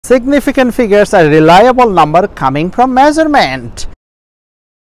significant figures are reliable number coming from measurement.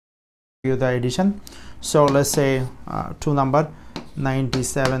 The addition. So let's say two number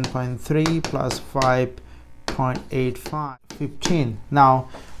 97.3 plus 5.85 15. Now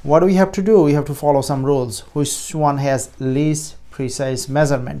what do we have to do? We have to follow some rules. Which one has least precise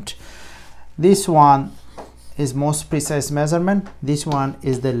measurement? This one is most precise measurement, this one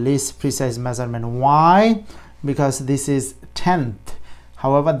is the least precise measurement. Why? Because this is 10th,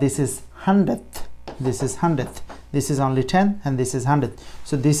 however this is 100th, this is 100th, this is only 10 and this is 100th.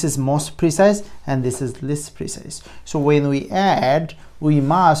 So this is most precise and this is least precise. So when we add, we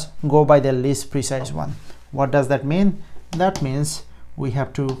must go by the least precise one. What does that mean? That means we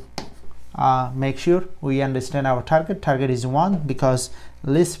have to make sure we understand our target. Target is 1 because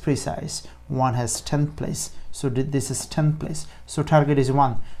least precise one has 10th place. So this is 10th place. So target is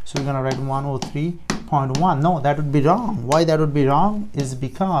 1. So we're gonna write 103.1. No, that would be wrong. Why that would be wrong is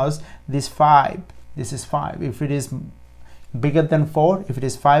because this 5. This is 5. If it is bigger than 4, if it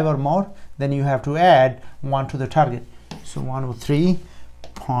is 5 or more, then you have to add 1 to the target. So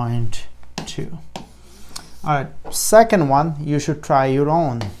 103.2. All right, second one, you should try your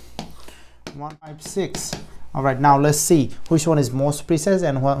own. 156. All right, now let's see which one is most precise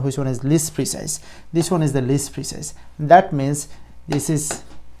and which one is least precise. This one is the least precise. That means this is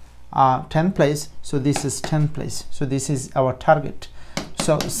 10th place, so this is 10th place. So this is our target.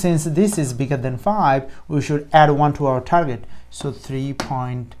 So since this is bigger than 5, we should add 1 to our target. So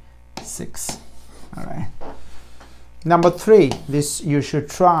 3.6. All right. Number 3, this you should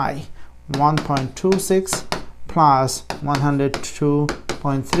try. 1.26 plus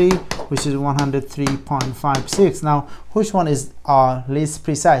 102.3, which is 103.56. Now which one is least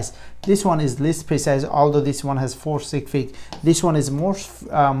precise? This one is least precise, although this one has 4 sig fig. This one is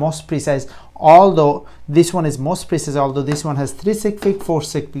most precise, although this one is most precise, although this one has 3 sig fig, 4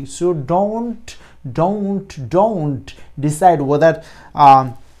 sig fig. So don't decide whether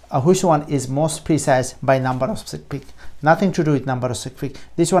which one is most precise by number of sig fig. Nothing to do with number of sig fig.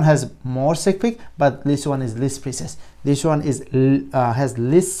 This one has more sig fig, but this one is least precise. This one is has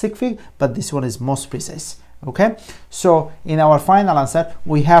least sig fig, but this one is most precise. Okay, so in our final answer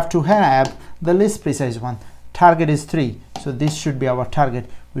we have to have the least precise one. Target is 3, so this should be our target.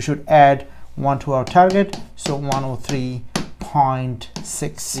 We should add 1 to our target, so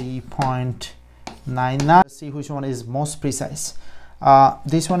 103.60.99. Let's see which one is most precise.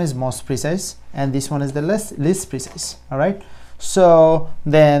 This one is most precise and this one is the least precise. All right, so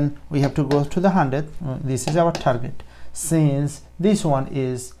then we have to go to the 100. This is our target. Since this one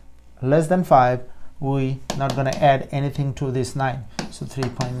is less than 5, we not going to add anything to this 9, so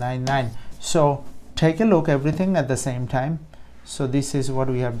 3.99. So take a look everything at the same time. So this is what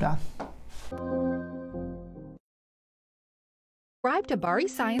we have done. Subscribe to Bari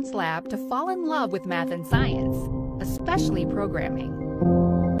Science Lab to fall in love with math and science, especially programming.